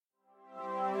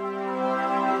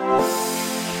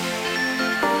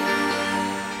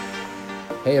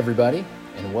Hey everybody,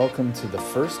 and welcome to the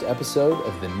first episode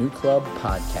of the NewClub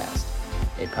podcast,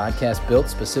 a podcast built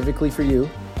specifically for you,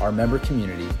 our member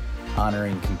community,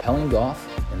 honoring compelling golf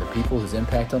and the people whose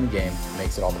impact on the game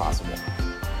makes it all possible.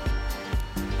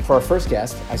 For our first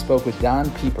guest, I spoke with Don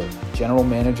Pieper, General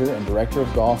Manager and Director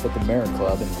of Golf at the Merit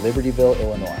Club in Libertyville,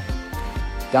 Illinois.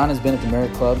 Don has been at the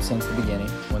Merit Club since the beginning,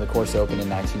 when the course opened in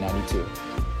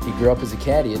 1992. He grew up as a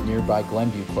caddy at nearby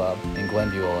Glenview Club in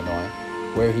Glenview, Illinois,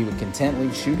 where he would contentedly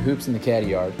shoot hoops in the caddy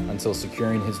yard until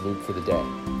securing his loop for the day.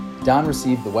 Don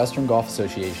received the Western Golf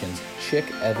Association's Chick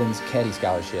Evans Caddy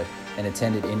Scholarship and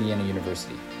attended Indiana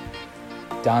University.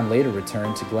 Don later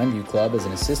returned to Glenview Club as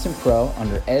an assistant pro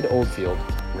under Ed Oldfield,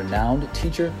 renowned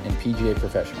teacher and PGA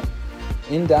professional.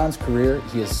 In Don's career,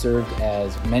 he has served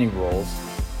as many roles,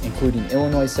 including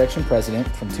Illinois Section President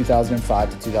from 2005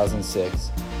 to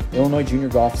 2006, Illinois Junior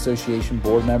Golf Association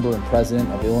board member and president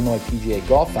of Illinois PGA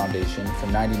Golf Foundation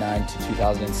from 1999 to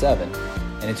 2007,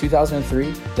 and in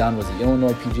 2003, Don was the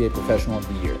Illinois PGA Professional of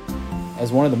the Year.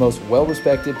 As one of the most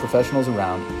well-respected professionals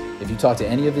around, if you talk to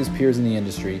any of his peers in the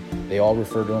industry, they all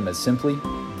refer to him as simply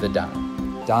the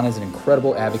Don. Don is an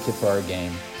incredible advocate for our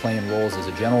game, playing roles as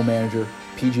a general manager,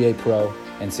 PGA pro,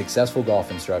 and successful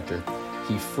golf instructor.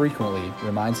 He frequently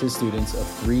reminds his students of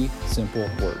three simple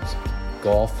words: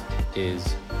 golf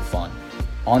is fun.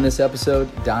 On this episode,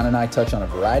 Don and I touch on a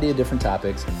variety of different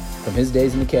topics, from his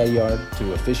days in the caddy yard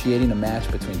to officiating a match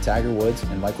between Tiger Woods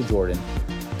and Michael Jordan,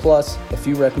 plus a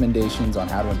few recommendations on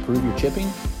how to improve your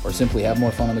chipping or simply have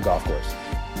more fun on the golf course.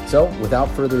 So, without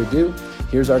further ado,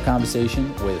 here's our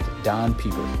conversation with Don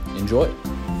Pieper. Enjoy.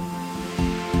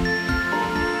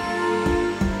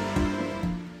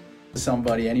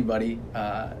 Anybody,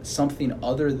 something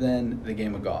other than the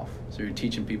game of golf. So you're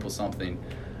teaching people something.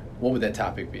 What would that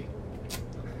topic be?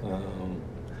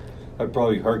 I'd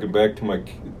probably harken back to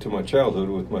my childhood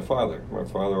with my father. My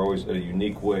father always had a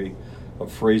unique way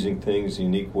of phrasing things, a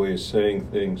unique way of saying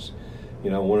things. You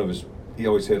know, he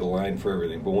always had a line for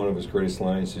everything, but one of his greatest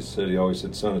lines he always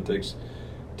said, "Son, it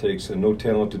takes no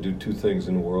talent to do two things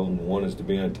in the world, and one is to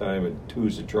be on time, and two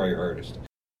is to try your hardest."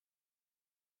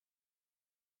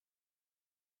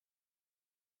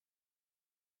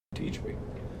 Teach me.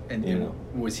 And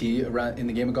was he around in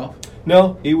the game of golf?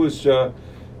 No, he was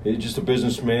just a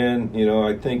businessman. You know,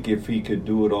 I think if he could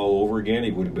do it all over again,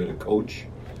 he would have been a coach.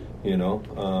 You know,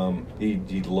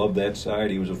 he loved that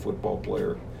side. He was a football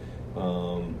player,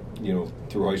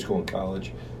 through high school and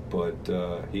college. But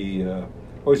he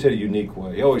always had a unique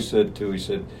way. He always said,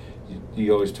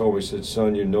 he always told me, he said,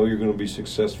 "Son, you know you're going to be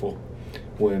successful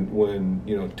when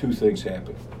two things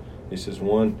happen." He says,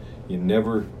 one, you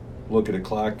never look at a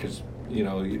clock because you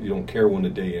don't care when the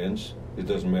day ends. It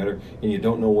doesn't matter. And you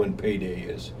don't know when payday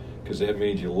is, because that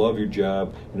means you love your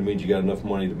job and it means you got enough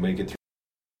money to make it through.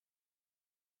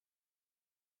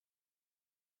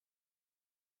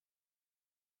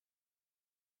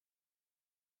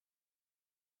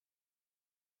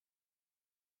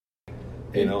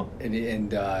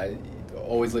 And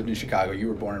always lived in Chicago. You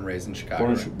were born and raised in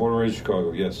Chicago. Born and raised in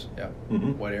Chicago, yes. Yeah.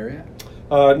 Mm-hmm. What area?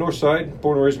 North Side.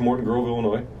 Born and raised in Morton Grove,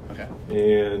 Illinois. Okay.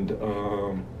 And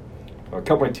I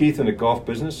cut my teeth in the golf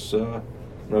business when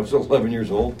I was 11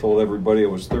 years old. Told everybody I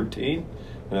was 13,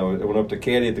 and I went up to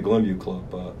caddy at the Glenview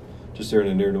Club, just there in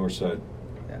the near North Side.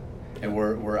 Yeah. And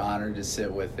we're honored to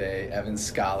sit with a Evans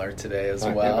Scholar today as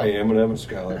well. I am an Evans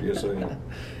Scholar. Yes, I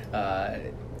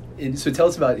am. So tell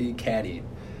us about caddying.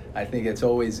 I think it's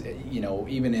always,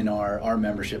 even in our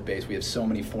membership base, we have so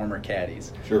many former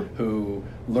caddies who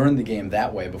learned the game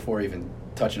that way before even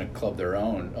touching a club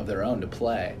of their own to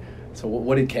play. So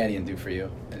what did caddying do for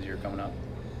you as you were coming up?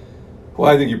 Well,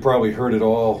 I think you probably heard it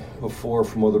all before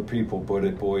from other people, but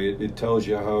it tells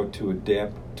you how to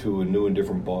adapt to a new and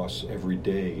different boss every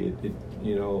day.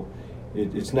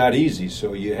 It's not easy,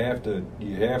 so you have to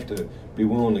be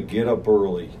willing to get up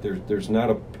early. There's not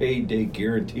a payday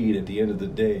guaranteed at the end of the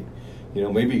day.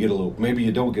 Maybe you get a loop, maybe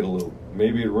you don't get a loop.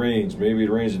 Maybe it rains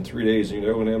in 3 days and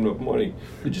you're not going to have enough money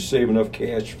to just save enough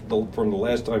cash from the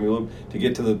last time you looped to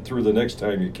get through the next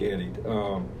time you caddied.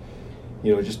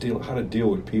 Just how to deal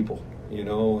with people,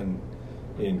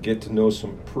 and get to know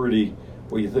some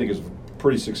what you think is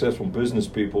pretty successful business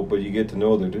people, but you get to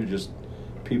know that they're just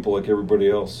people like everybody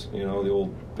else.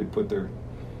 They put their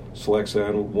slacks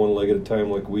on one leg at a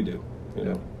time like we do.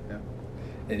 Yeah.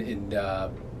 And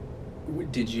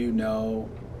did you know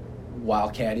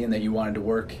while caddying that you wanted to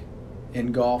work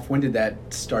in golf? When did that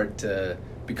start to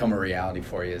become a reality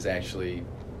for you? Is actually,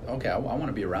 okay, I want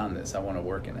to be around this. I want to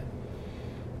work in it.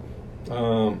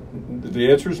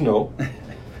 The answer is no.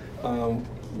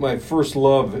 my first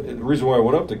love, the reason why I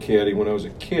went up to caddy when I was a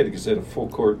kid, because they had a full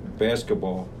court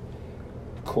basketball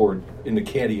court in the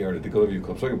caddy yard at the Libertyville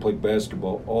Club, so I could play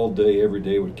basketball all day, every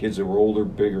day with kids that were older,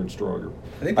 bigger, and stronger.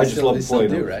 I just love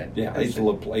playing hoops. Right? Yeah, I used to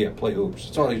love play hoops.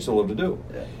 That's all I used to love to do.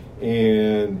 Yeah.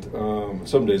 And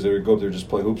some days I would go up there and just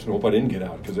play hoops and hope I didn't get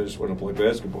out because I just wanted to play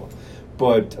basketball.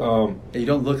 But you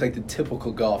don't look like the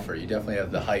typical golfer. You definitely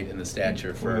have the height and the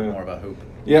stature for more of a hoop.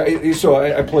 Yeah, so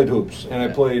I played hoops, and I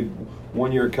played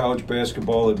 1 year of college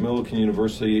basketball at Millikan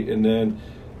University, and then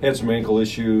had some ankle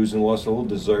issues and lost a little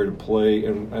desire to play.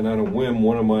 And on a whim,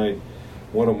 one of my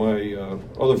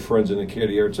other friends in the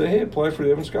caddy yard said, "Hey, apply for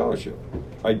the Evans Scholarship."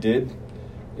 I did,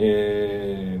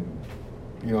 and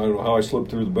I don't know how I slipped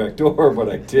through the back door, but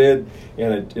I did,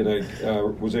 and I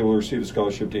was able to receive a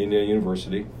scholarship to Indiana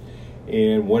University.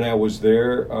 And when I was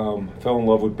there, fell in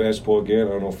love with basketball again.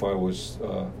 I don't know if I was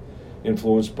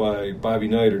influenced by Bobby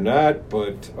Knight or not,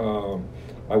 but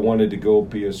I wanted to go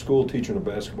be a school teacher and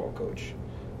a basketball coach.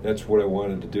 That's what I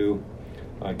wanted to do.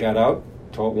 I got out,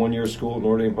 taught 1 year of school at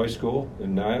Notre Dame High School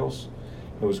in Niles.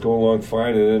 It was going along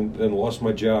fine, and then lost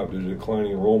my job due to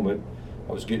declining enrollment.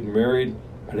 I was getting married.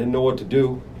 I didn't know what to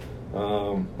do.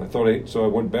 So I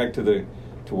went back to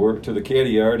work to the caddy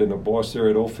yard, and the boss there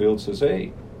at Oldfield says,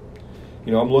 "Hey,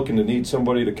 I'm looking to need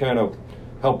somebody to kind of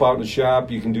help out in the shop.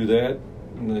 You can do that."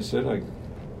 And I said, I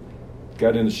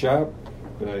got in the shop,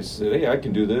 and I said, "Hey, I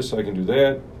can do this, I can do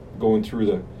that." Going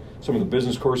through some of the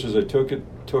business courses I took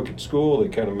at school, they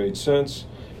kind of made sense.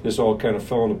 This all kind of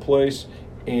fell into place.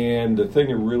 And the thing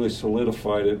that really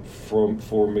solidified it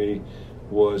for me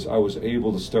was I was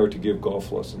able to start to give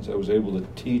golf lessons. I was able to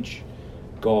teach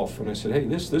golf. And I said, "Hey,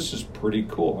 this is pretty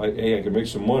cool. I can make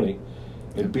some money.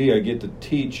 And B, I get to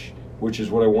teach, which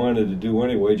is what I wanted to do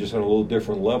anyway, just on a little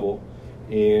different level."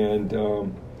 And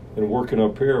working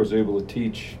up here, I was able to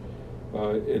teach,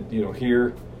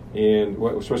 here, and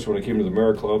especially when I came to the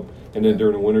Merit Club. And then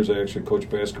during the winters, I actually coached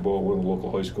basketball at one of the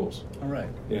local high schools. All right.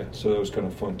 Yeah, so that was kind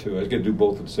of fun too. I get to do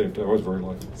both at the same time. I was very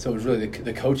lucky. So it was really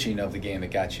the coaching of the game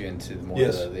that got you into more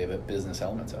of the business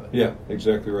elements of it. Yeah,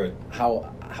 exactly right.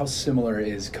 How similar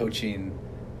is coaching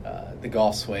the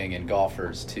golf swing and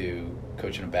golfers to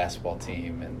coaching a basketball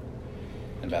team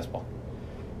and basketball?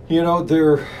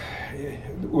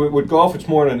 With golf, it's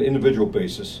more on an individual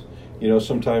basis.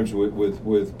 Sometimes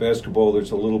with basketball,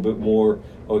 there's a little bit more,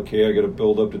 okay, I got to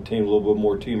build up the team, a little bit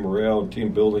more team morale and team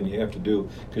building you have to do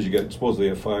because you supposedly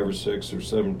have 5 or 6 or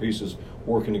 7 pieces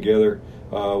working together.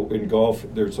 In golf,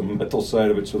 there's a mental side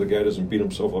of it so the guy doesn't beat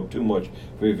himself up too much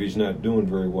if he's not doing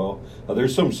very well.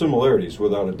 There's some similarities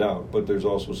without a doubt, but there's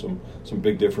also some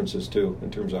big differences too in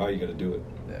terms of how you got to do it.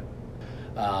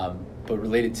 Yeah. But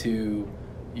related to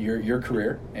your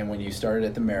career and when you started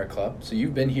at the Merit Club, so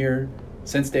you've been here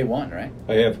since day one, right?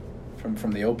 I have.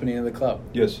 From the opening of the club?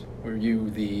 Yes. Were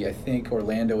you I think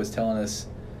Orlando was telling us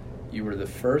you were the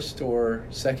first or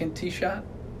second tee shot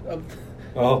of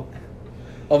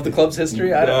the club's history?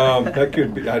 That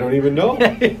could be. I don't even know.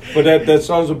 But that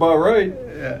sounds about right.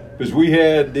 Yeah. Because we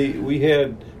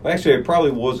had actually I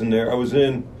probably wasn't there. I was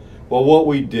in, what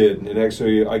we did, and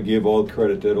actually I give all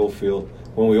credit to that Oldfield,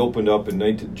 when we opened up in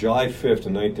July 5th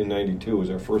of 1992 was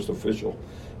our first official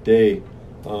day.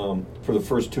 For the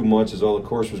first 2 months as all the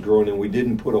course was growing, and we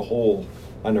didn't put a hole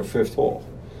on our 5th hole.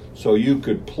 So you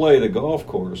could play the golf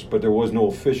course, but there was no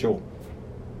official.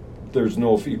 You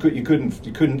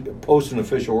couldn't post an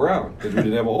official round because we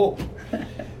didn't have a hole.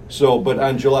 So, but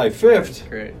on July 5th,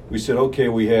 we said, okay,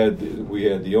 we had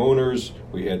the owners,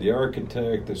 we had the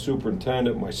architect, the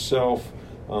superintendent, myself.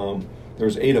 There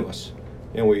was 8 of us,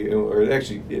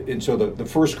 and so the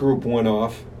first group went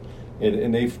off.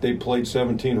 And they played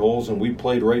 17 holes, and we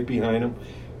played right behind them.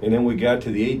 And then we got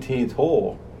to the 18th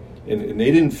hole, and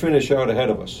they didn't finish out ahead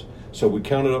of us. So we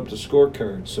counted up the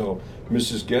scorecard. So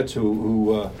Mrs. Getz,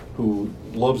 who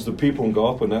loves the people in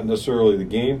golf, but not necessarily the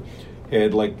game,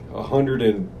 had like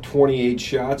 128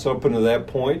 shots up into that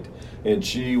point, and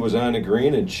she was on the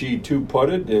green, and she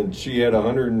 2-putted, and she had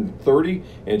 130,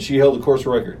 and she held the course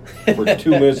record for 2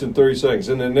 minutes and 30 seconds.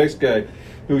 And the next guy,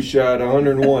 who shot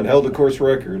 101, held the course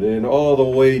record, and all the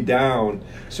way down.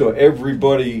 So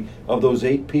everybody of those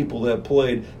 8 people that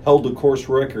played held the course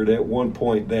record at one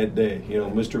point that day.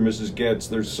 Mr. and Mrs. Getz,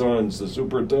 their sons, the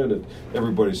superintendent,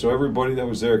 everybody. So everybody that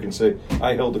was there can say,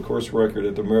 I held the course record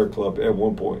at the Merit Club at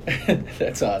one point.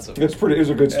 That's awesome. It was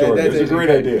a good story. It was a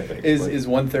great idea. Is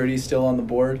 130 still on the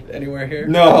board anywhere here?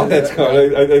 No, that's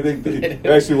gone. I think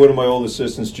actually one of my old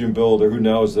assistants, Jim Bilder, who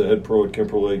now is the head pro at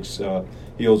Kemper Lakes,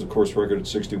 he holds a course record at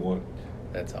 61.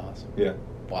 That's awesome. Yeah.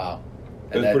 Wow.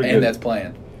 That's pretty good. That's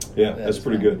playing. Yeah, that's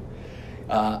pretty good.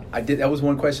 That was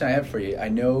one question I had for you. I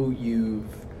know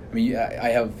I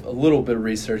have a little bit of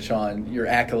research on your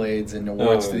accolades and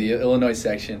awards to the Illinois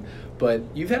section, but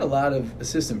you've had a lot of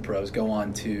assistant pros go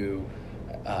on to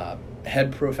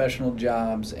head professional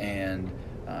jobs and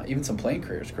even some playing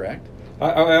careers, correct?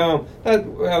 A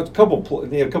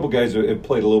couple guys have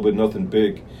played a little bit, nothing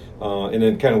big, and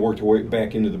then kind of worked their way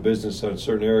back into the business on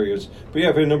certain areas. But yeah,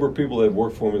 I've had a number of people that have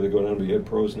worked for me that go down to be head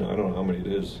pros now. I don't know how many it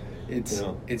is.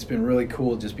 It's been really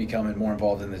cool just becoming more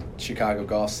involved in the Chicago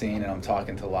golf scene, and I'm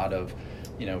talking to a lot of,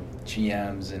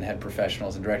 GMs and head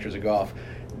professionals and directors of golf.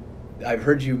 I've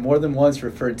heard you more than once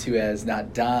referred to as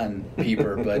not Don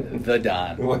Pieper, but the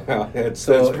Don. Wow, that's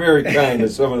very kind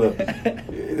of some of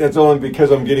the. That's only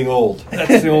because I'm getting old.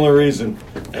 That's the only reason.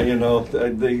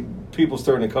 The people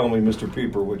starting to call me Mr.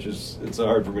 Pieper, which it's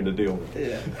hard for me to deal with.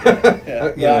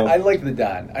 Yeah. I like the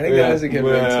Don. I think that is a good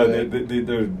way.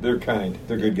 They're kind.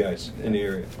 They're good guys in the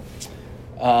area.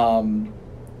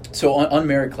 So on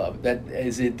Merit Club, that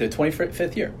is it the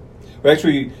 25th year?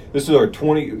 Actually, this is our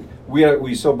 20.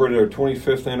 We celebrated our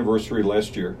 25th anniversary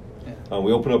last year. Yeah.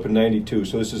 We opened up in '92,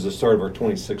 so this is the start of our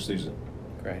 26th season.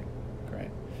 Great.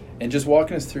 And just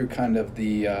walking us through kind of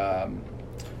the.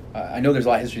 I know there's a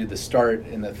lot of history to the start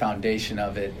and the foundation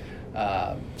of it.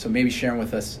 So maybe sharing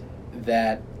with us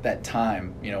that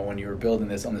time, when you were building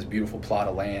this on this beautiful plot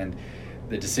of land,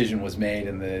 the decision was made,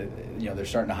 and they're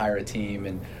starting to hire a team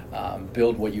and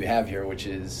build what you have here, which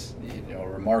is a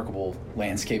remarkable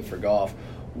landscape for golf.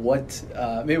 What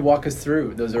maybe walk us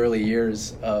through those early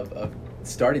years of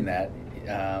starting that,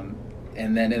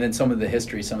 and then some of the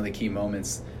history, some of the key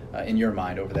moments in your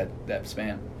mind over that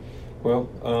span.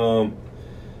 Well,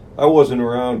 I wasn't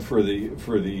around for the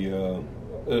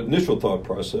initial thought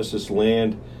process. This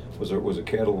land was a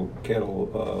cattle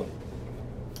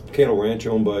ranch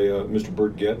owned by Mr.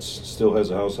 Bert Getz. Still has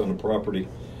a house on the property.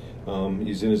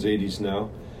 He's in his 80s now,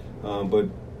 but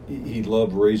he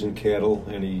loved raising cattle,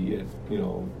 and he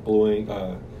blowing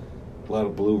a lot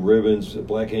of blue ribbons,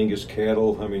 Black Angus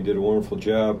cattle. I mean, did a wonderful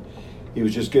job. He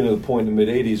was just getting to the point in the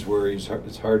mid-'80s where it's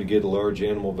hard to get a large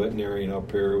animal veterinarian up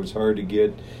here. It was hard to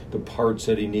get the parts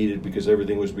that he needed because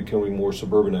everything was becoming more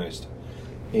suburbanized.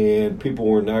 And people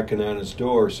were knocking on his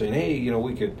door saying, hey,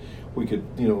 we could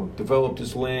develop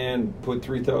this land, put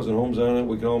 3,000 homes on it,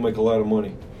 we could all make a lot of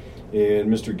money. And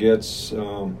Mr. Getz,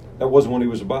 that wasn't what he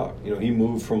was about. He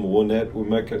moved from the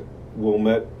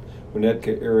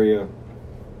Winnetka area,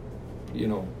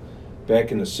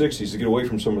 back in the 60s to get away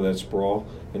from some of that sprawl,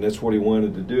 and that's what he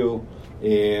wanted to do.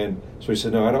 And so he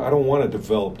said, no, I don't want to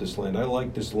develop this land. I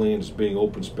like this land as being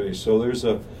open space. So there's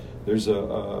a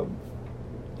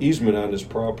easement on this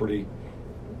property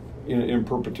in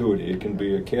perpetuity. It can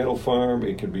be a cattle farm,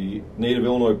 it could be native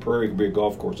Illinois prairie, it could be a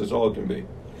golf course. That's all it can be.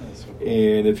 So cool.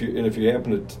 And if you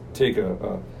happen to take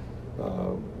a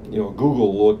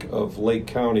Google look of Lake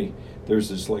County, there's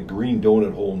this like green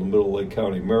donut hole in the middle of Lake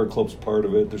County. Merit Club's part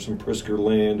of it. There's some Prisker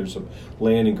land. There's some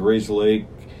land in Grays Lake.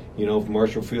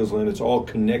 Marshall Fields land. It's all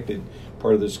connected,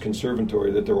 part of this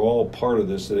conservatory. That they're all part of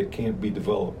this. That it can't be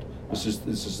developed. This is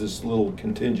this little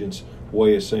contingent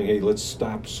way of saying, hey, let's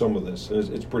stop some of this.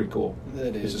 And it's pretty cool.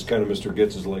 This is kind of Mr.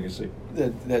 Getz's legacy.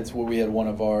 That's what we had one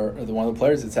of the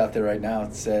players that's out there right now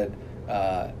said.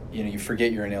 You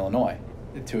forget you're in Illinois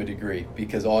to a degree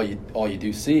because all you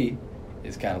do see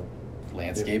is kind of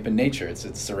landscape and nature. It's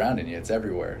surrounding you. It's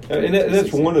everywhere. And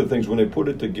that's one of the things when they put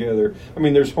it together. I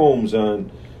mean, there's homes on,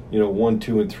 1,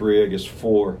 2, and 3. I guess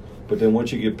 4. But then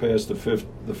once you get past the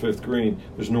fifth green,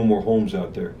 there's no more homes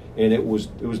out there. And it was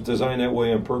designed that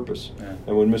way on purpose. Yeah.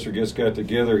 And when Mr. Getz got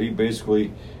together, he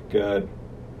basically got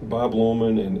Bob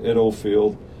Lohman and Ed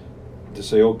Oldfield to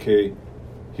say, okay,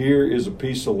 here is a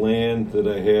piece of land that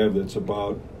I have that's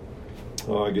about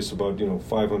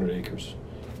 500 acres.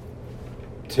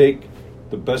 Take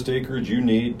the best acreage you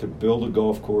need to build a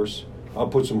golf course. I'll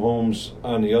put some homes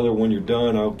on the other when you're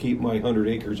done. I'll keep my 100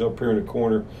 acres up here in the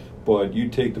corner, but you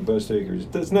take the best acres.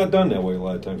 That's not done that way a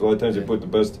lot of times. A lot of times they put the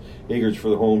best acreage for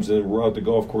the homes and then route the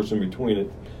golf course in between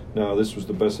it. Now, this was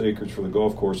the best acreage for the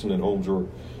golf course, and then homes were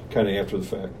kind of after the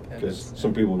fact because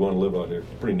some people would want to live out here.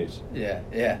 Pretty nice. Yeah.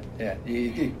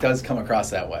 It does come across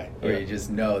that way, where you just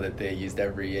know that they used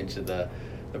every inch of the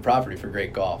property for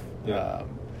great golf. Yeah.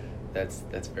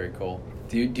 That's very cool.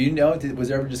 Do you know? Was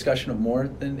there ever discussion of more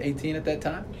than 18 at that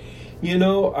time?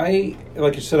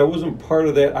 Like I said, I wasn't part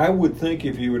of that. I would think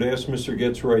if you would ask Mr.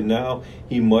 Getz right now,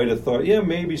 he might have thought,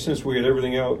 maybe since we had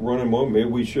everything out running, maybe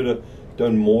we should have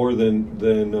done more than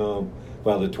the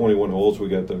 21 holes. We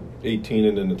got the 18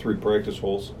 and then the 3 practice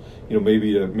holes.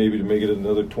 Maybe to make it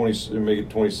another 20, make it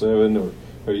 27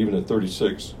 or even a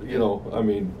 36.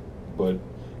 But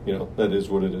that is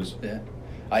what it is. Yeah.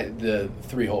 The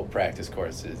 3-hole practice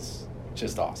course is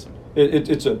just awesome.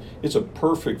 It's a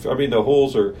perfect. I mean, the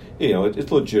holes are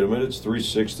it's legitimate. It's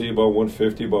 360, about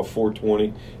 150, about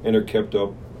 420, and they're kept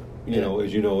up.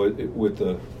 As you know, with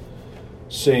the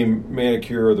same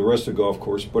manicure of the rest of the golf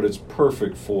course. But it's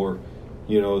perfect for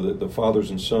the fathers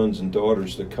and sons and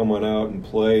daughters that come on out and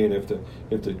play. And if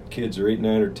the kids are 8,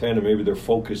 9, or 10, and maybe their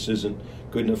focus isn't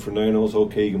good enough for 9 holes,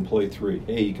 okay, you can play 3.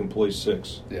 Hey, you can play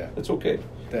 6. Yeah, that's okay.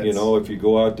 If you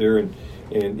go out there and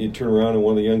you turn around and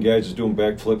one of the young guys is doing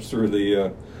backflips through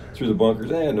the bunkers,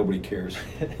 nobody cares,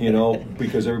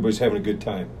 because everybody's having a good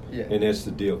time. Yeah. And that's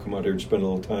the deal. Come out here and spend a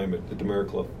little time at the Merit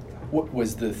Club. What,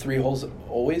 was the 3 holes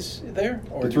always there?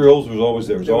 Or the 3 holes was always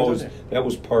there. That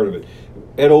was part of it.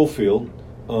 Ed Oldfield,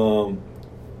 who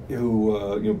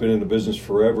been in the business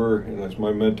forever, and that's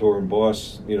my mentor and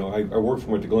boss. I worked for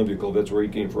him at the Glenview Club. That's where he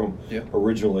came from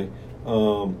originally.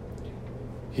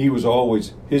 He was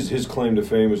always his claim to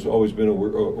fame has always been a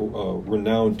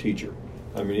renowned teacher.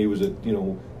 I mean, he was at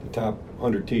the top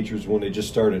 100 teachers when they just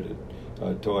started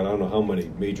it. Taught I don't know how many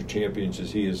major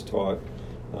championships he has taught,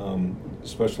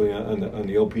 especially on the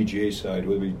LPGA side,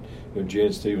 whether it be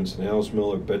Jan Stevenson, Alice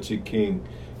Miller, Betsy King,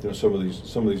 some of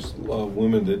these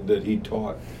women that he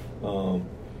taught,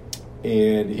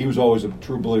 and he was always a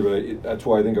true believer. That's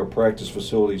why I think our practice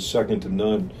facility is second to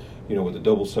none. With a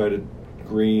double-sided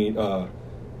green.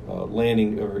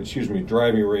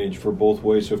 Driving range for both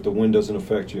ways, so if the wind doesn't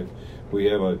affect you. We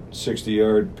have a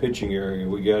 60-yard pitching area.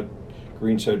 We got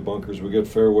greenside bunkers. We got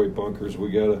fairway bunkers. We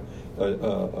got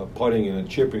a putting and a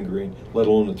chipping green, let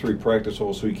alone the 3 practice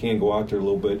holes, so you can go out there a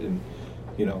little bit. And,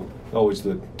 always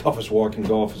the toughest walk in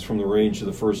golf is from the range to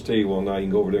the first tee. Well, now you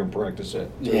can go over there and practice that.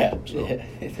 Yeah,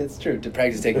 that's true. To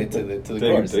practice taking it to the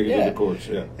course. Take it to the course,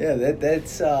 yeah. Yeah,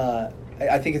 that's...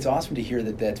 I think it's awesome to hear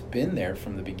that that's been there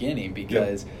from the beginning,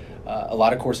 because a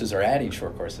lot of courses are adding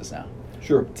short courses now.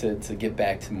 Sure. To get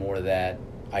back to more of that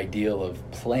ideal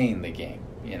of playing the game,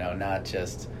 not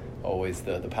just always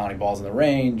the pounding balls in the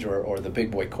range or the big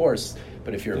boy course,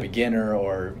 but if you're a beginner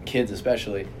or kids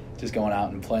especially, just going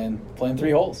out and playing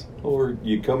 3 holes. Or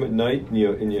you come at night and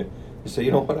you say,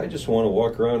 what, I just want to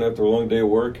walk around after a long day of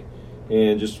work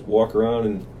and just walk around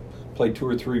and play 2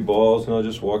 or 3 balls, and I'll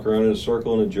just walk around in a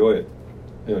circle and enjoy it.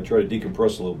 Try to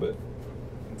decompress a little bit.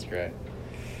 That's great.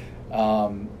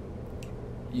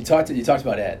 You talked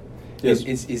about Ed. Yes.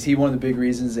 Is he one of the big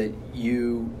reasons that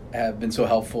you have been so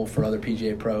helpful for other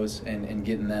PGA pros and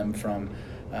getting them from,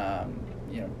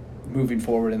 moving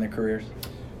forward in their careers?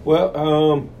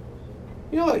 Well,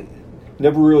 I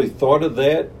never really thought of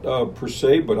that per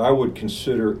se, but I would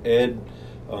consider Ed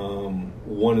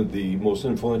one of the most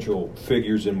influential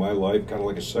figures in my life, kind of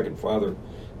like a second father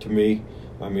to me.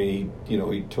 I mean,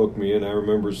 he took me in. I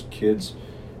remember as kids,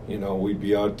 we'd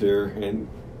be out there and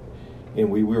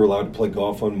we were allowed to play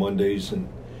golf on Mondays, and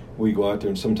we'd go out there,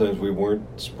 and sometimes we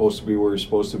weren't supposed to be where we were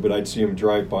supposed to, but I'd see him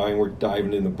drive by and we're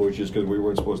diving in the bushes because we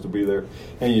weren't supposed to be there.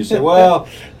 And you say, well,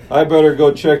 I better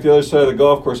go check the other side of the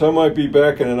golf course. I might be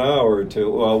back in an hour or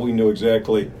two. Well, we knew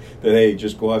exactly that, hey,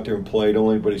 just go out there and play. Don't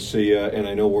let anybody see you, and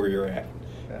I know where you're at.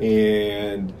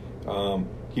 And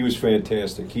he was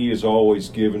fantastic. He has always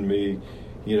given me,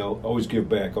 always give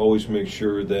back, always make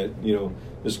sure that,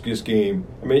 this game,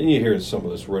 I mean, you hear some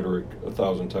of this rhetoric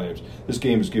 1,000 times. This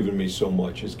game has given me so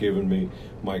much. It's given me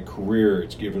my career.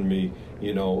 It's given me,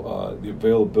 the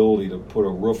availability to put a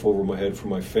roof over my head for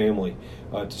my family,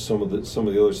 to some of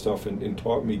the other stuff, and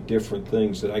taught me different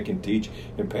things that I can teach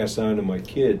and pass on to my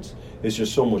kids. It's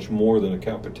just so much more than a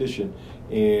competition.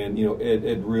 And,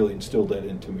 Ed really instilled that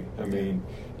into me. I mean,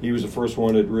 he was the first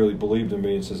one that really believed in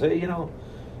me and says, hey,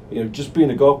 just being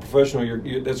a golf professional,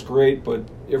 that's great, but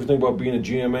everything about being a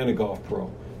GM and a golf pro.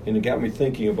 And it got me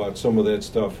thinking about some of that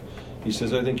stuff. He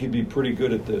says, I think you'd be pretty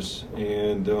good at this.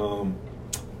 And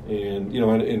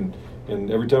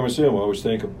every time I see him, I always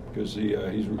thank him, because he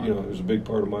was a big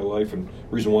part of my life and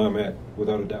reason why I'm at,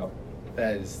 without a doubt.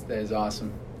 That is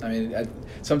awesome. I mean,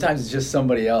 sometimes it's just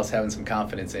somebody else having some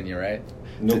confidence in you, right?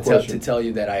 No question. To tell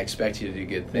you that I expect you to do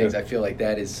good things. Yeah. I feel like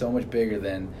that is so much bigger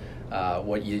than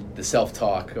the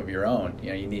self-talk of your own.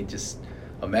 You need just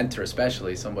a mentor,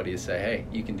 especially somebody to say, hey,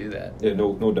 you can do that. Yeah,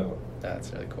 no doubt.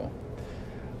 That's really cool.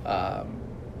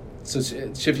 So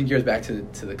shifting gears back to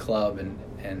the club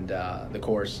and the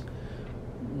course,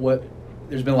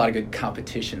 there's been a lot of good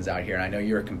competitions out here, and I know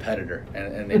you're a competitor,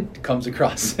 and it comes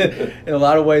across in a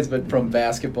lot of ways, but from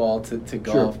basketball to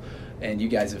golf. Sure. And you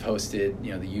guys have hosted,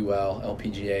 the UL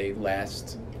LPGA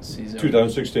last season.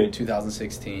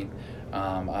 2016.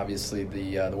 Obviously,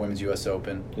 the Women's U.S.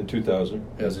 Open. In 2000.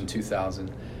 It was in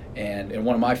 2000. And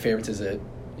one of my favorites is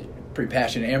pretty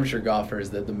passionate amateur golfer is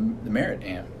the Merit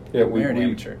Am. Yeah, Merit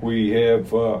Amateur. We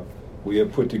have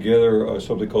put together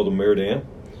something called the Merit Am.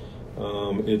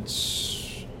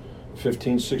 It's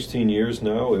 15, 16 years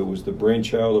now. It was the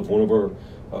brainchild of one of our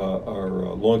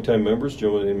longtime members, a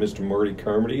gentleman named Mr. Marty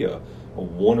Carmody, a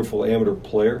wonderful amateur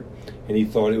player, and he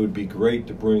thought it would be great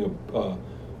to bring a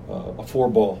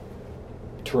 4-ball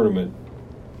tournament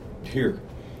here.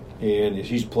 And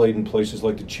he's played in places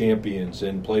like the Champions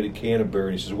and played at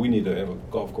Canterbury. And he says, we need to have a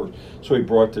golf course. So he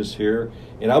brought this here.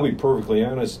 And I'll be perfectly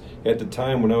honest, at the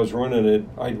time when I was running it,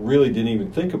 I really didn't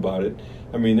even think about it.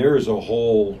 I mean, there is a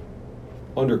whole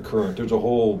undercurrent. There's a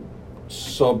whole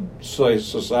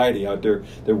society out there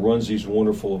that runs these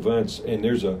wonderful events. And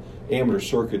there's a amateur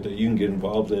circuit that you can get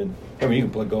involved in. I mean, you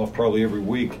can play golf probably every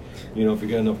week, if you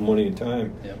got enough money and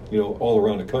time, all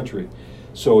around the country.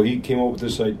 So he came up with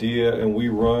this idea, and we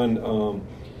run.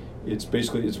 It's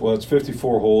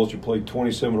 54 holes. You play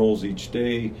 27 holes each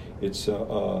day. It's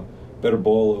a better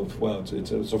ball of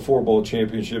it's a 4-ball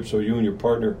championship. So you and your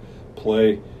partner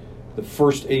play the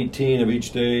first 18 of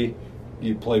each day.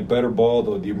 You play better ball,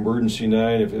 the emergency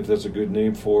 9, if that's a good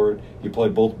name for it. You play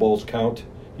both balls count.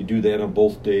 You do that on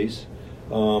both days,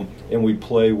 and we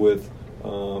play with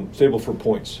stable for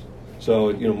points.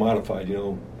 So modified.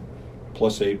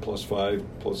 +8, +5,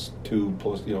 +2,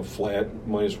 plus flat,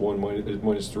 -1,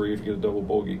 -3 if you get a double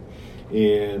bogey,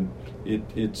 and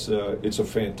it's a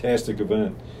fantastic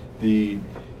event. To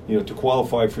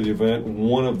qualify for the event,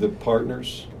 one of the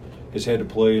partners has had to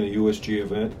play in a USG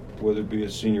event, whether it be a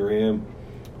senior am,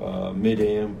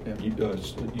 mid-am,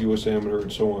 US amateur, and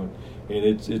so on. And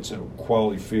it's a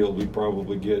quality field. We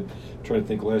probably get. I'm trying to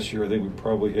think. Last year, I think we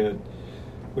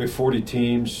have 40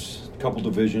 teams, a couple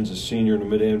divisions, a senior and a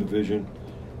mid-am division.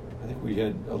 I think we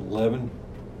had 11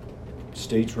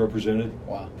 states represented.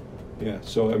 Wow. Yeah.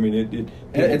 So I mean,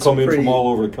 people come in from all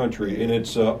over the country, and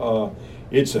it's a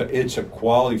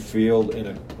quality field and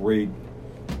a great.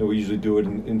 We usually do it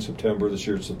in September. This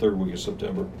year, it's the 3rd week of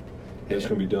September. It's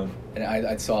going to be done. And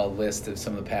I saw a list of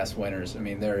some of the past winners. I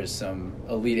mean, there is some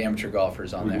elite amateur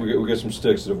golfers on there. We got some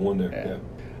sticks that have won there.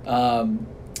 Yeah.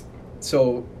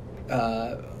 So,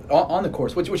 on the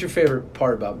course, what's your favorite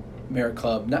part about Merit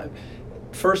Club?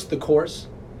 First the course,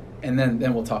 and then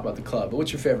we'll talk about the club. But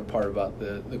what's your favorite part about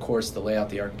the course, the layout,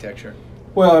 the architecture?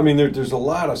 Well, I mean, there's a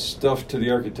lot of stuff to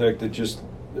the architect that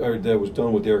was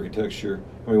done with the architecture.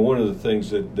 I mean, one of the things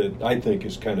that I think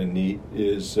is kind of neat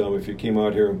is if you came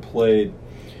out here and played,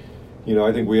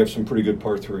 I think we have some pretty good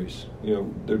par 3s.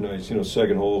 They're nice.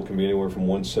 Second hole can be anywhere from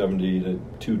 170 to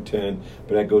 210,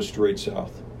 but that goes straight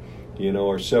south.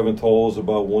 Our 7th hole is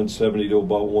about 170 to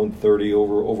about 130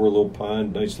 over a little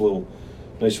pond, nice little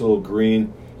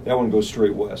green. That one goes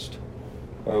straight west.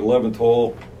 Our 11th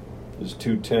hole is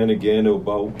 210 again to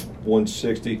about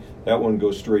 160. That one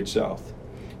goes straight south.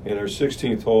 And our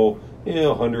 16th hole,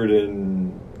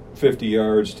 150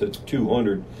 yards to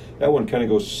 200. That one kind of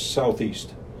goes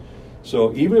southeast.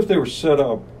 So even if they were set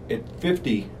up at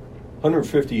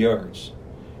 150 yards,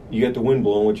 you get the wind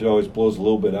blowing, which it always blows a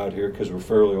little bit out here because we're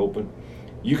fairly open.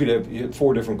 You could have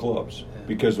 4 different clubs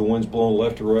because the wind's blowing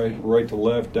left to right, right to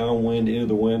left, downwind, into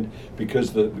the wind.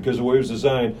 Because the way it was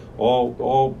designed,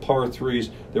 all par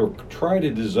 3s, they were trying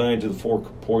to design to the 4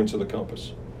 points of the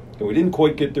compass. And we didn't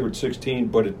quite get there at 16,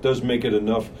 but it does make it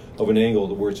enough of an angle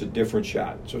to where it's a different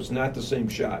shot. So it's not the same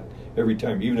shot every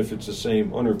time, even if it's the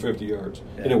same 150 yards.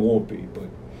 Yeah. And it won't be,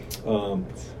 but,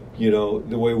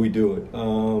 the way we do it.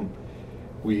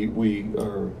 We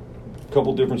are a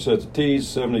couple different sets of tees,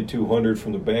 7,200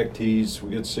 from the back tees. We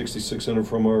get 6,600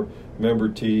 from our member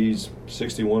tees,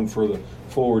 61 for the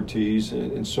forward tees,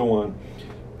 and so on.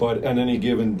 But on any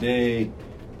given day,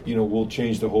 we'll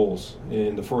change the holes.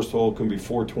 And the first hole can be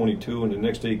 422, and the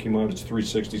next day it came out, it's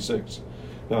 366.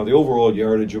 Now, the overall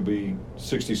yardage will be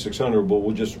 6,600, but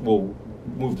we'll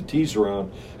move the tees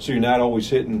around so you're not always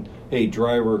hitting,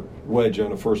 driver, wedge on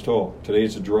the first hole. Today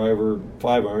it's a driver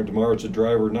 5-iron, tomorrow it's a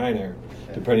driver 9-iron,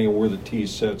 depending on where the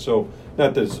tee's set. So,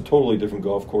 not that it's a totally different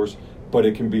golf course, but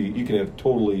it can be, you can have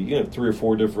totally, 3 or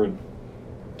 4 different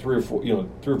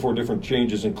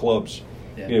changes in clubs.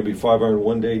 Yeah. Be 5-iron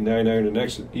one day, 9-iron the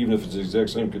next, even if it's the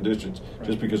exact same conditions,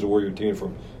 just because of where you're teeing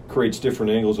from. Creates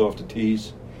different angles off the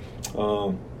tees.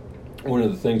 One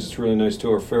of the things that's really nice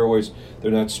to our fairways,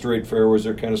 they're not straight fairways,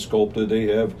 they're kind of sculpted. They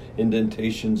have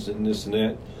indentations and this and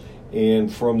that.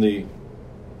 And from the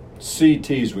C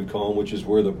tees, we call them, which is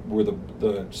where the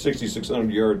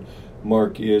 6,600 yard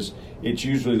mark is, it's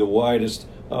usually the widest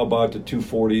about the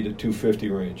 240 to 250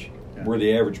 range. where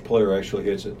the average player actually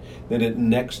hits it. Then it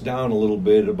necks down a little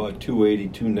bit, about 280,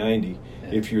 290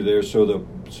 if you're there. So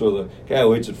the guy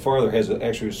who hits it farther has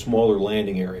actually a smaller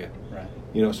landing area. Right.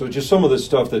 You know, so just some of the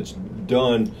stuff that's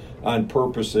done on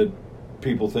purpose that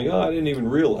people think, oh, I didn't even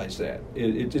realize that.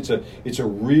 It's a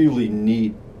really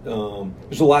neat.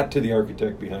 There's a lot to the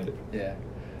architect behind it. Yeah.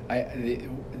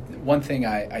 One thing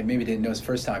I maybe didn't notice the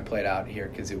first time I played out here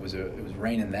because it was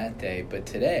raining that day, but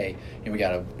today, we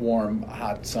got a warm,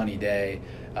 hot, sunny day.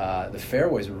 The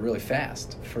fairways were really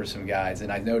fast for some guys,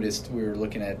 and I noticed we were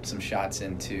looking at some shots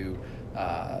into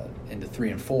 3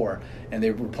 and 4, and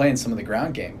they were playing some of the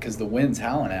ground game because the wind's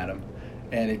howling at them.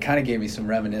 And it kind of gave me some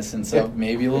reminiscence of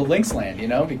maybe a little links land,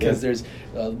 because there's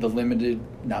the limited,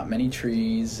 not many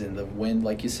trees, and the wind,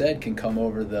 like you said, can come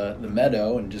over the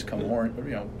meadow and just come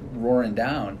roaring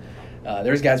down.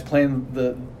 There's guys playing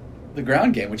the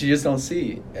ground game, which you just don't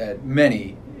see at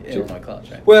many Illinois clubs,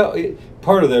 right? Well,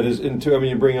 part of that is,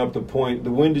 you bring up the point,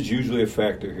 the wind is usually a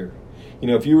factor here.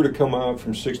 If you were to come out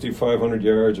from 6,500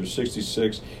 yards or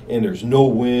 66 and there's no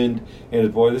wind,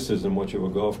 and boy, this isn't much of a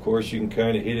golf course. You can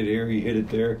kind of hit it here, you hit it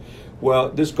there. Well,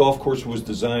 this golf course was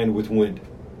designed with wind.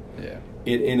 Yeah.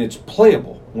 And it's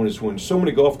playable when it's wind. So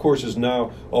many golf courses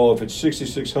now, if it's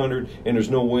 6,600 and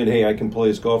there's no wind, hey, I can play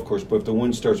this golf course. But if the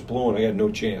wind starts blowing, I got no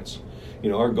chance.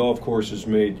 Our golf course is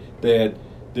made that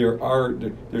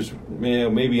there's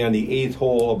maybe on the 8th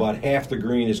hole, about half the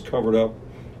green is covered up,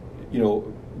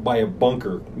 by a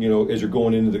bunker, as you're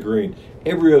going into the green.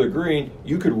 Every other green,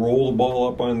 you could roll the ball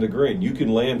up on the green. You can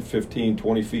land 15,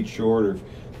 20 feet short or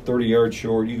 30 yards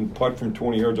short. You can putt from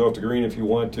 20 yards off the green if you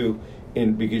want to,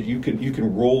 and because you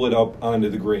can roll it up onto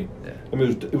the green. Yeah.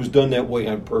 It was done that way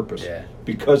on purpose. Yeah.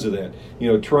 Because of that.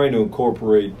 Trying to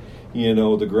incorporate,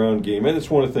 the ground game. And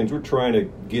it's one of the things we're trying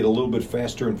to get a little bit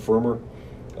faster and firmer.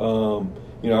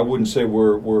 I wouldn't say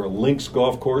we're a links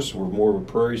golf course. We're more of a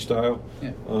prairie style.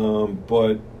 Yeah.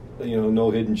 But no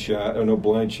hidden shot, or no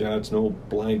blind shots, no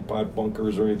blind pot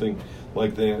bunkers or anything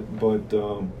like that. But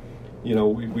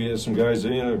we had some guys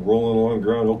rolling along the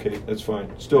ground. Okay, that's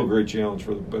fine. Still a great challenge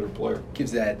for the better player.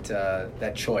 Gives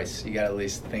that choice. You got to at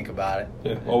least think about it.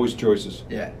 Yeah, always choices.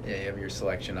 Yeah, you have your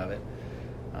selection of it.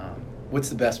 What's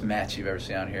the best match you've ever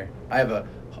seen out here? I have a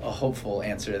hopeful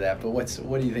answer to that, but what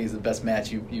do you think is the best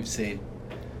match you've seen?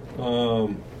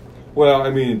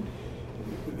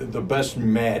 The best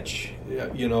match, I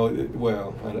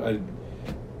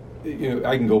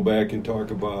can go back and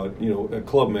talk about, a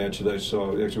club match that I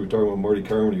saw. Actually, we're talking about Marty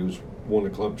Carmody, who's won the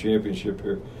club championship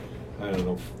here,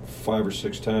 5 or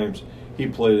 6 times. He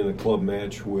played in a club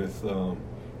match with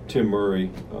Tim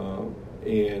Murray,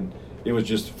 and it was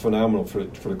just phenomenal for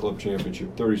the club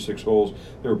championship. 36 holes.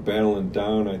 They were battling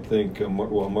down, I think.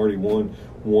 Marty won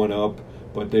one up,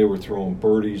 but they were throwing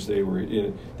birdies.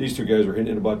 These two guys were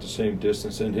hitting it about the same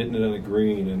distance and hitting it on the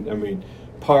green. And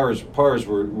pars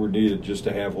were needed just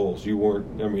to have holes. You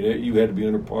weren't. You had to be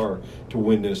under par to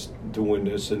win this.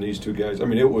 And these two guys.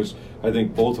 It was. I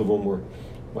think both of them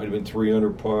might have been 3 under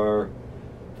par.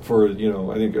 For I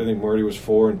think Marty was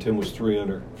 4 and Tim was 3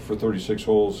 under for 36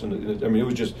 holes, and it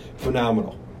was just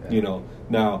phenomenal. Yeah.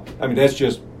 Now that's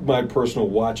just my personal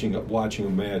watching a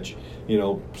match.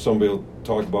 Somebody will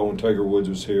talk about when Tiger Woods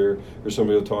was here, or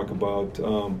somebody will talk about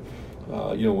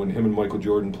when him and Michael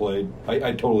Jordan played.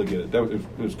 I totally get it.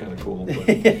 It was kind of cool.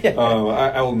 But,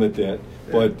 I'll admit that.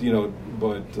 Yeah.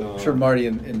 But I'm sure Marty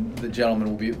and the gentleman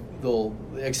will be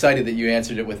excited that you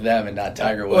answered it with them and not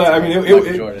Tiger Woods.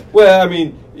 Michael Jordan.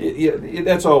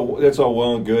 That's all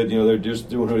well and good. They're just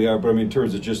doing who they are. But in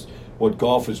terms of just what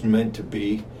golf is meant to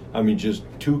be, just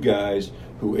two guys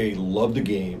who love the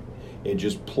game and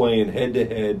just playing head to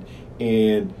head,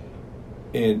 and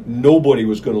nobody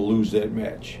was going to lose that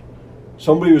match.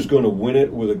 Somebody was going to win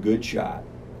it with a good shot.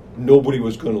 Nobody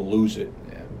was going to lose it.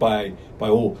 By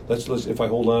let's if I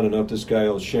hold on enough, this guy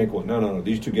will shank one. No.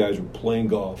 These two guys were playing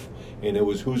golf, and it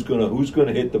was who's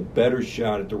gonna hit the better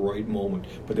shot at the right moment.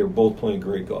 But they were both playing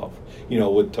great golf.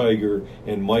 With Tiger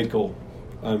and Michael,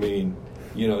 they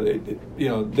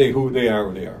who they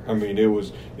are. It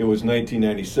was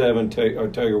 1997.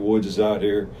 Tiger Woods is out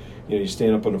here. You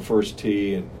stand up on the first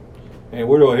tee and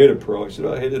where do I hit it, pro? I said,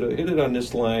 I hit it on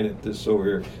this line at this over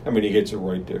here. He hits it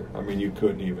right there. You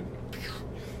couldn't even.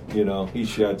 He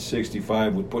shot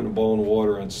 65 with putting the ball in the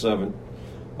water on 7.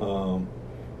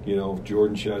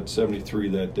 Jordan shot 73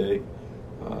 that day.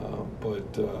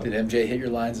 Did MJ hit your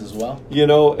lines as well?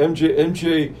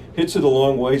 MJ hits it a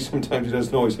long way. Sometimes he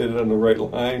doesn't always hit it on the right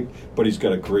line, but he's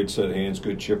got a great set of hands,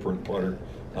 good chipper and putter.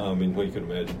 I mean, what you can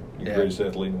imagine, the greatest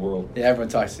athlete in the world. Yeah, everyone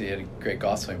talks he had a great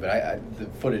golf swing, but the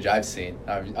footage I've seen,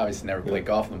 I've obviously never played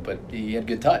golf with him, but he had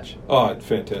good touch. Oh,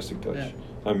 fantastic touch. Yeah.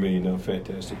 I mean,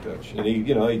 fantastic touch. And he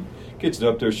gets it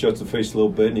up there, shuts the face a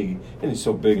little bit, and he's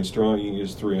so big and strong, he can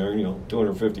use 3-iron,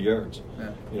 250 yards.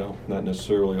 Yeah. Not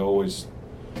necessarily always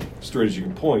straight as you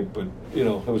can point, but, it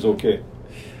was okay.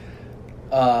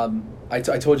 I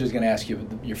told you I was going to ask you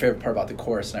your favorite part about the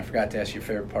course, and I forgot to ask you your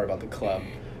favorite part about the club,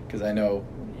 because I know,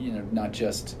 not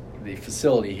just the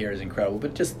facility here is incredible,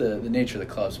 but just the nature of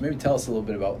the club. So maybe tell us a little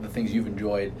bit about the things you've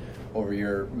enjoyed over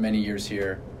your many years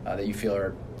here that you feel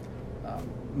are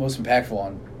most impactful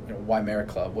on why Merit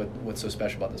Club. What's so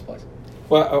special about this place?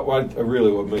 Well,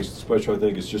 really what makes it special, I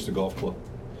think, is just a golf club.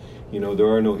 There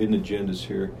are no hidden agendas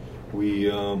here. We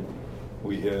have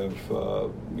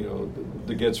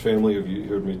the Getz family. Have you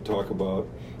heard me talk about?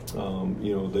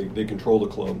 They control the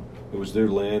club. It was their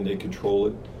land. They control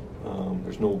it.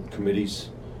 There's no committees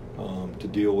to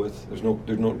deal with. There's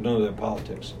none of that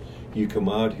politics. You come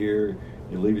out here,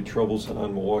 you leave your troubles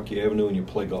on Milwaukee Avenue, and you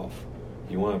play golf.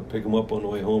 You want to pick them up on the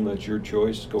way home, that's your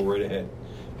choice. Go right ahead.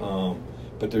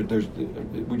 But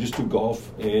we just do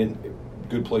golf and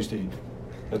good place to eat.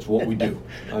 That's what we do.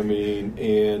 I mean,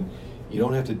 and you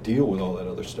don't have to deal with all that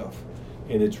other stuff.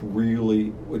 And it's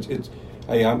really,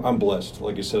 I'm blessed.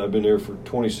 Like I said, I've been there for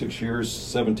 26 years,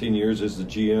 17 years as the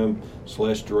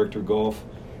GM/director of golf.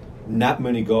 Not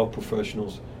many golf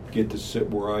professionals get to sit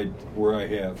where I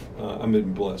have. I'm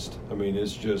been blessed. I mean,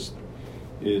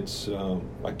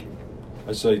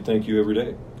 I say thank you every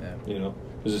day. Yeah.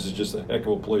 Because this is just a heck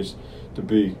of a place to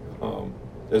be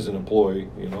as an employee.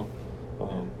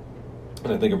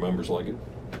 And I think our members like it.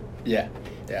 Yeah.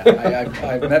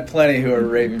 I've met plenty who are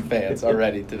raving fans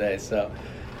already today. So,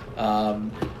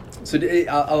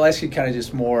 I'll ask you kind of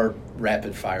just more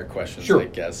rapid fire questions, sure. I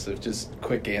guess. So just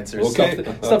quick answers. Okay.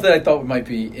 Stuff that I thought might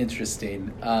be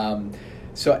interesting.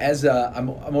 So I'm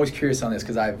always curious on this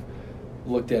because I've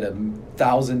looked at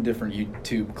 1,000 different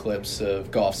YouTube clips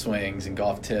of golf swings and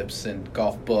golf tips and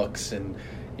golf books and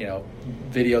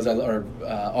videos or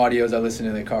audios I listen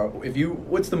to in the car.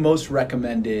 What's the most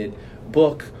recommended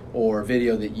book or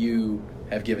video that you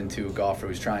have given to a golfer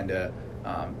who's trying to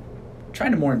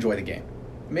more enjoy the game?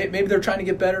 Maybe they're trying to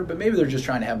get better, but maybe they're just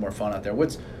trying to have more fun out there.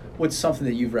 What's something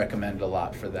that you've recommended a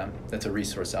lot for them that's a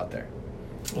resource out there?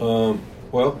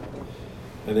 Well,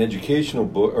 an educational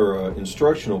book or an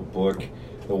instructional book,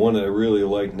 the one that I really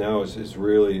like now is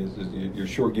Your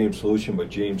Short Game Solution by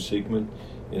James Siekman.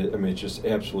 It's just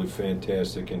absolutely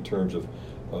fantastic in terms of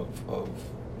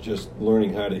just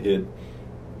learning how to hit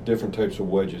different types of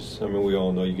wedges. I mean, we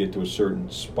all know you get to a certain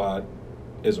spot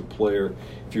as a player.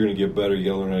 If you're going to get better, you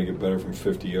got to learn how to get better from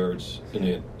 50 yards and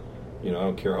in. I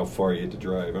don't care how far you hit the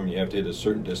drive. I mean, you have to hit a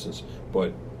certain distance,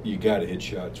 but you got to hit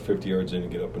shots 50 yards in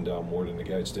and get up and down more than the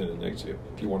guy standing next to you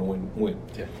if you want to win.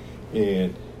 Yeah.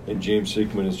 And James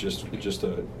Siekman is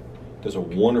does a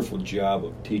wonderful job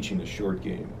of teaching the short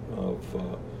game, of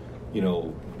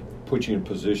put you in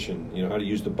position, how to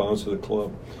use the bounce of the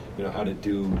club, how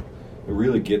to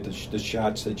really get the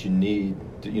shots that you need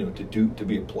to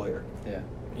be a player. Yeah.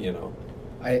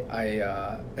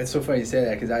 It's so funny you say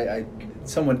that because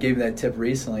someone gave me that tip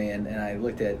recently and I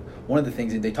looked at one of the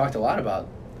things and they talked a lot about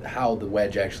how the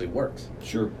wedge actually works.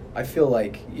 Sure. I feel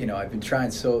like, I've been trying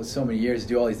so many years to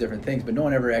do all these different things, but no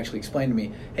one ever actually explained to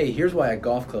me, hey, here's why a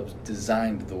golf club's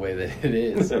designed the way that it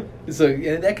is. So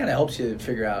that kind of helps you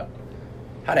figure out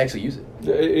how to actually use it.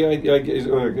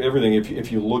 Everything,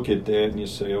 if you look at that and you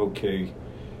say, okay,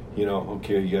 you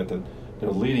got the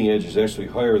leading edge is actually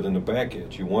higher than the back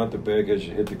edge. You want the back edge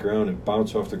to hit the ground and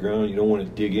bounce off the ground. You don't want to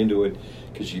dig into it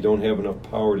because you don't have enough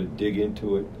power to dig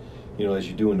into it, as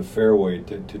you do in the fairway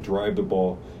to drive the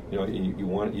ball.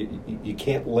 You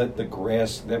can't let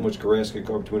that much grass get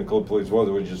caught between the club plates,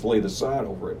 otherwise you just lay the sod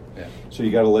over it. Yeah. So you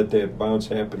got to let that bounce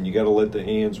happen. You got to let the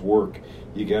hands work.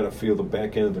 You got to feel the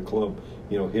back end of the club,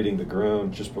 hitting the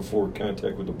ground just before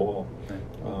contact with the ball.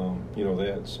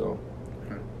 Right. So.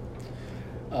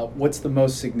 What's the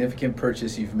most significant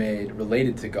purchase you've made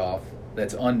related to golf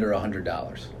that's under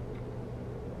 $100?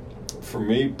 For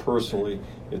me personally,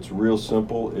 it's real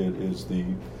simple. It is the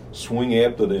swing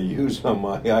app that I use on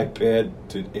my iPad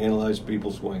to analyze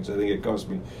people's swings. I think it cost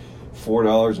me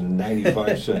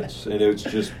 $4.95, and it's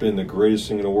just been the greatest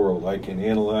thing in the world. I can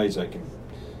analyze, I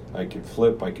can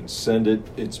flip, I can send it.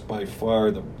 It's by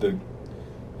far the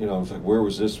it's like, where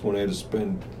was this when I had to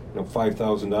spend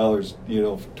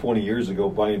 $5,000 20 years ago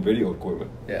buying video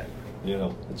equipment? Yeah.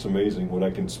 It's amazing what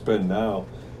I can spend now.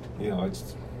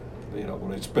 It's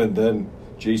what I spend then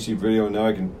JC video. Now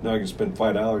I can spend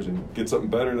 $5 and get something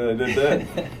better than I did then.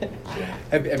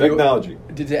 have Technology.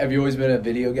 Have you always been a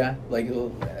video guy, like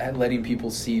letting people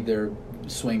see their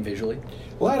swing visually?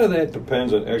 A lot of that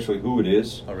depends on actually who it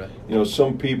is. All right.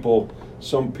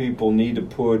 Some people need to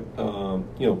put,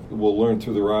 will learn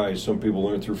through their eyes. Some people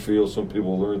learn through feel. Some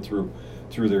people learn through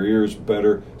their ears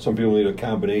better. Some people need a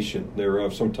combination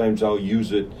thereof. Sometimes I'll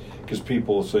use it because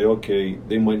people will say, okay,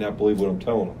 they might not believe what I'm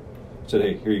telling them. I said,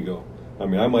 hey, here you go. I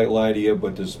mean, I might lie to you,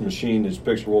 but this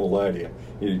picture won't lie to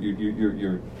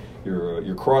you.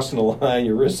 You're crossing the line.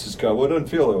 Your wrist is cut. Well, it doesn't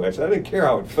feel that way. I said, I didn't care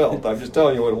how it felt. I'm just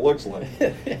telling you what it looks like.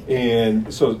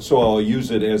 And so I'll use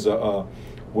it as a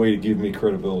way to give me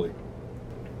credibility.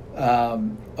 A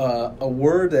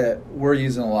word that we're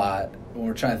using a lot when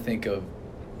we're trying to think of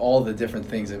all the different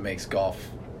things that makes golf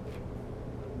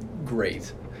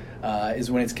great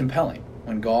is when it's compelling.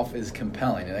 When golf is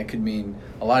compelling, and that could mean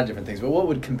a lot of different things. But what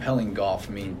would compelling golf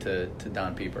mean to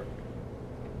Don Pieper?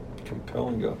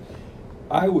 Compelling golf.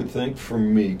 I would think for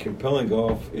me, compelling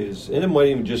golf is, and it might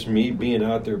even just me being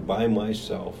out there by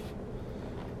myself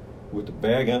with the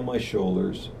bag on my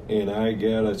shoulders, and I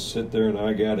gotta sit there and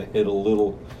I gotta hit a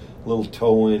little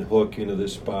toe-in hook into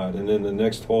this spot, and then the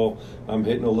next hole I'm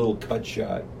hitting a little cut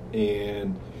shot,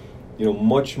 and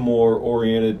much more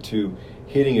oriented to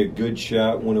hitting a good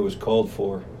shot when it was called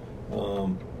for. I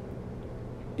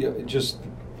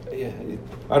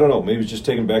don't know. Maybe it's just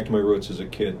taking back to my roots as a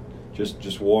kid,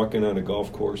 just walking on a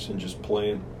golf course and just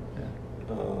playing.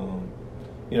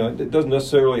 Yeah. It doesn't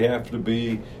necessarily have to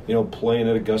be playing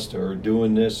at Augusta or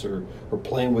doing this or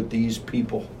playing with these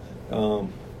people.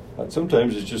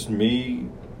 Sometimes it's just me,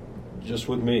 just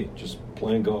with me, just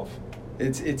playing golf.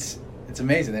 It's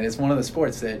amazing that it's one of the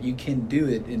sports that you can do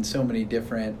it in so many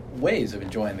different ways of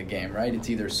enjoying the game, right? It's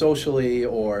either socially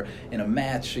or in a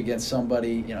match against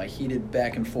somebody, heated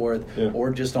back and forth,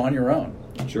 or just on your own.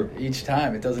 Sure. Each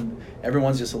time,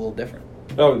 everyone's just a little different.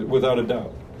 Oh, without a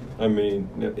doubt. I mean,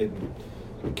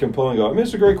 compelling golf. I mean,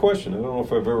 it's a great question. I don't know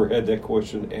if I've ever had that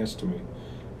question asked to me.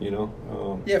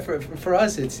 Yeah, for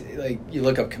us, it's like you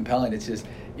look up compelling. It's just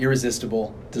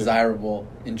irresistible, desirable,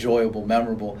 enjoyable,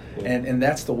 memorable, and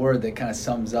that's the word that kind of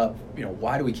sums up.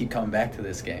 Why do we keep coming back to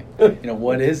this game?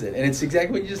 What is it? And it's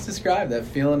exactly what you just described. That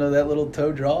feeling of that little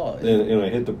toe draw. And I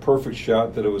hit the perfect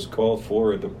shot that it was called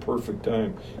for at the perfect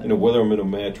time. Whether I'm in a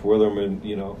match, whether I'm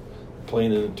in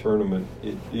playing in a tournament,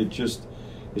 it's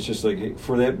just like, hey,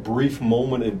 for that brief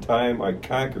moment in time, I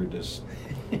conquered this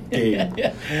game.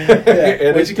 Yeah.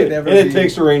 And it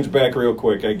takes the reins back real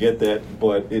quick. I get that,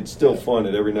 but it's still fun.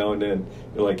 And every now and then,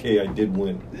 you're like, hey, I did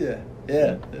win. Yeah,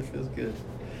 that feels good.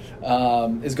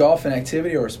 Is golf an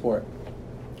activity or a sport?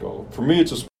 Well, for me,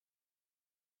 it's a sport.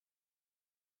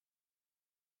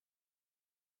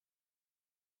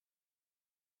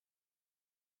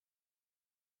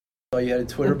 You had a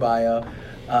Twitter bio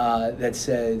that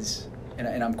says,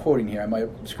 and I'm quoting here, I might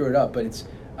screw it up, but it's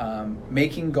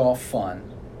making golf fun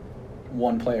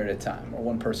one player at a time or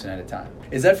one person at a time.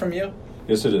 Is that from you?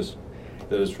 Yes, it is.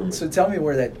 That is from me. So tell me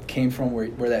where that came from,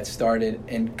 where that started,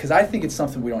 and because I think it's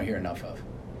something we don't hear enough of.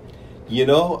 I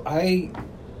don't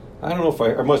know if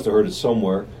I must have heard it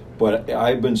somewhere, but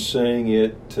I've been saying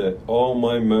it to all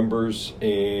my members,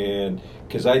 and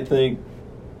because I think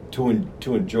to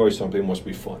enjoy something must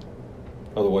be fun.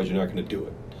 Otherwise, you're not going to do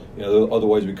it.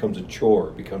 Otherwise, it becomes a chore,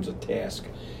 it becomes a task,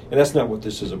 and that's not what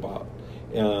this is about.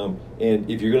 And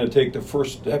if you're going to take the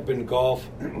first step in golf,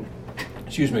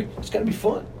 it's got to be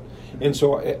fun. And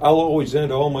so I'll always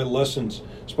end all my lessons,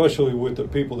 especially with the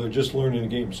people that are just learning the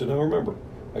game. So now remember,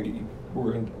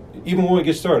 even when we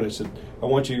get started, I said,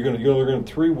 you're going to learn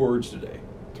 3 words today.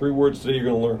 3 words today, you're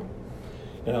going to learn them.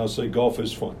 And I'll say, golf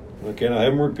is fun. Okay, and I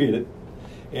have them repeat it.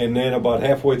 And then about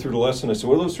halfway through the lesson, I said,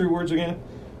 what are those 3 words again?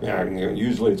 Yeah,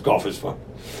 usually it's golf is fun.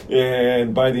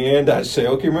 And by the end, I say,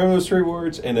 okay, remember those 3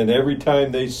 words? And then every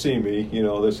time they see me,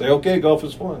 they say, okay, golf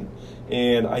is fun.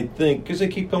 And I think, because they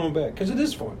keep coming back, because it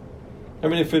is fun. I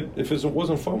mean, if it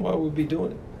wasn't fun, why would we be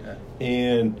doing it? Yeah.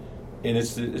 And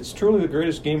it's truly the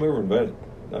greatest game ever invented.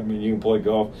 I mean, you can play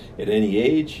golf at any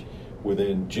age,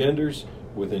 within genders,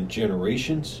 within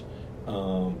generations.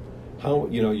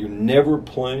 You're never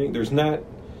playing. There's not,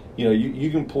 you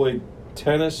can play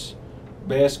tennis,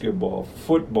 basketball,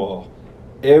 football.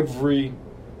 Every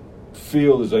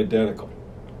field is identical.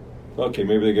 Okay,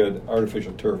 maybe they got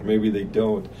artificial turf. Maybe they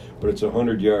don't, but it's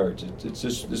 100 yards. It's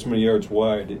this many yards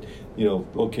wide.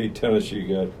 Okay, tennis, you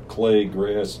got clay,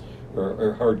 grass,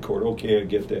 or hard court. Okay, I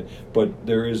get that. But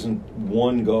there isn't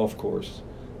one golf course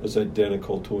that's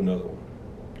identical to another one.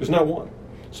 There's not one.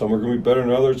 Some are going to be better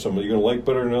than others. Some are you going to like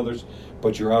better than others.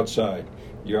 But you're outside.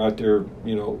 You're out there,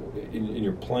 you know, and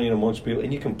you're playing amongst people,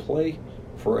 and you can play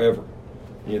forever.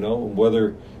 You know,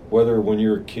 whether when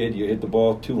you're a kid you hit the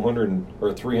ball 200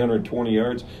 or 320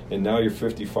 yards, and now you're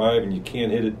 55 and you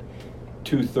can't hit it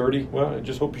 230. Well, I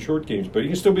just hope your short game's better. You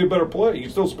can still be a better player. You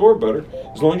can still score better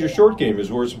as long as your short game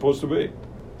is where it's supposed to be.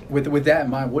 With that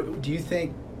in mind, what do you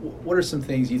think? What are some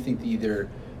things you think that either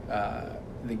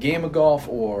the game of golf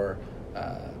or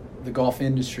the golf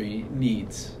industry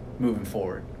needs moving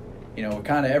forward? You know,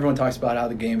 everyone talks about how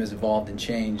the game has evolved and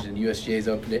changed, and USGA is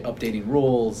updating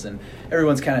rules, and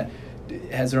everyone's kind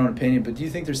of has their own opinion. But do you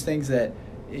think there's things that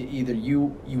either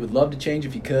you would love to change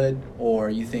if you could, or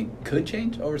you think could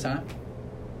change over time?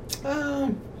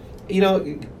 You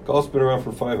know, golf's been around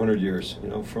for 500 years. You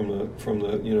know, from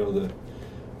the you know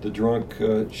the drunk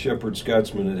shepherd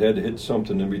Scotsman that had to hit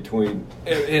something in between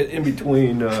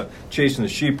chasing the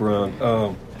sheep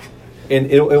around, and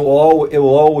it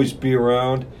will always be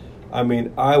around. I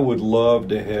mean, I would love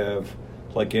to have,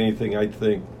 like anything, I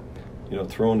think, you know,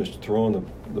 throwing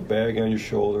the bag on your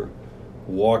shoulder,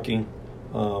 walking,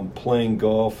 playing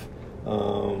golf.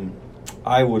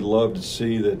 I would love to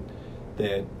see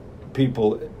that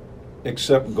people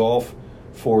accept golf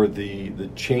for the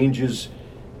changes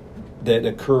that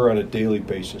occur on a daily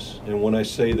basis. And when I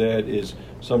say that is,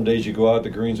 some days you go out, the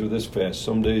greens are this fast.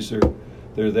 Some days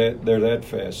they're that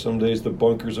fast. Some days the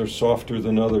bunkers are softer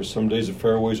than others. Some days the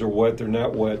fairways are wet, they're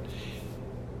not wet.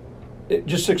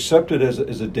 Just accept it as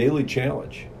a daily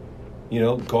challenge. You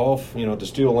know, golf, you know, to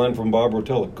steal a line from Bob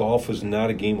Rotella, golf is not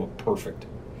a game of perfect.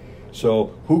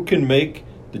 So who can make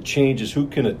the changes, who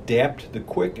can adapt the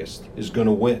quickest is going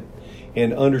to win.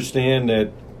 And understand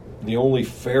that the only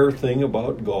fair thing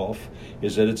about golf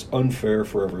is that it's unfair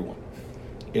for everyone.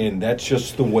 And that's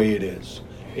just the way it is.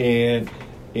 And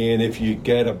if you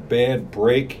get a bad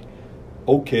break,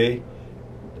 okay,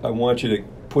 I want you to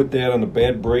put that on the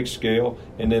bad break scale,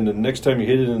 and then the next time you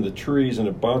hit it in the trees and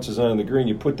it bounces on the green,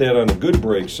 you put that on the good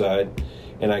break side,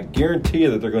 and I guarantee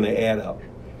you that they're going to add up.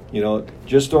 You know,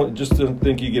 just don't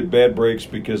think you get bad breaks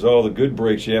because all the good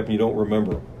breaks you happen, you don't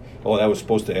remember them. Oh, that was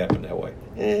supposed to happen that way.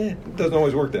 It doesn't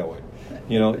always work that way.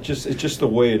 You know, it's just the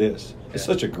way it is. It's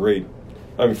such a great,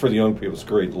 I mean, for the young people, it's a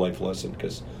great life lesson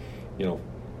because, you know,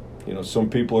 some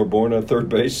people are born on third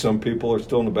base. Some people are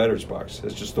still in the batter's box.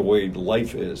 That's just the way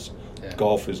life is. Yeah.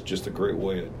 Golf is just a great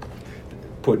way of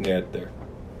putting that there.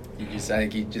 I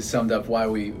think you just summed up why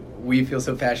we feel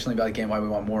so passionately about the game, why we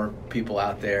want more people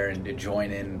out there and to join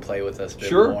in and play with us a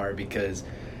bit more, because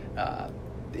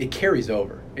it carries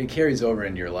over. It carries over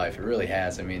into your life. It really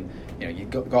has. I mean, you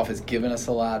know, golf has given us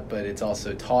a lot, but it's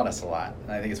also taught us a lot.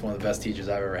 And I think it's one of the best teachers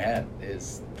I've ever had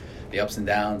is the ups and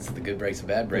downs, the good breaks and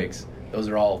bad breaks. Those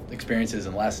are all experiences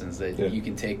and lessons that you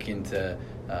can take into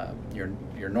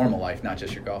your normal life, not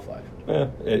just your golf life. Yeah,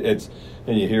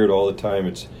 and you hear it all the time.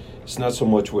 It's not so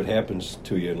much what happens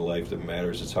to you in life that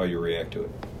matters; it's how you react to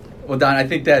it. Well, Don, I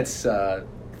think that's.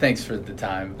 Thanks for the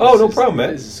time. No problem,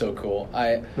 man. This is so cool.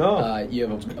 You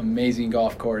have an amazing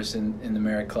golf course in the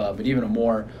Merit Club, but even a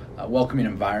more welcoming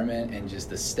environment, and just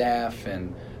the staff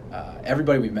and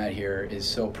everybody we've met here is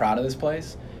so proud of this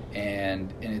place,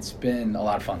 and it's been a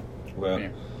lot of fun. Well,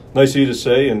 nice of you to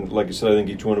say, and like I said, I think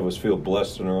each one of us feel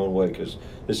blessed in our own way because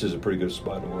this is a pretty good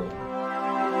spot in the world.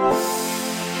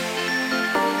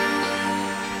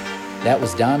 That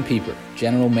was Don Pieper,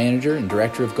 General Manager and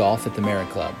Director of Golf at the Merit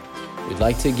Club. We'd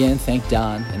like to again thank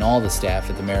Don and all the staff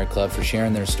at the Merit Club for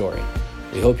sharing their story.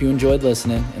 We hope you enjoyed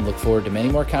listening and look forward to many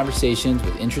more conversations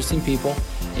with interesting people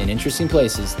in interesting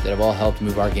places that have all helped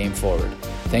move our game forward.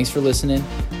 Thanks for listening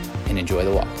and enjoy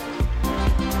the walk.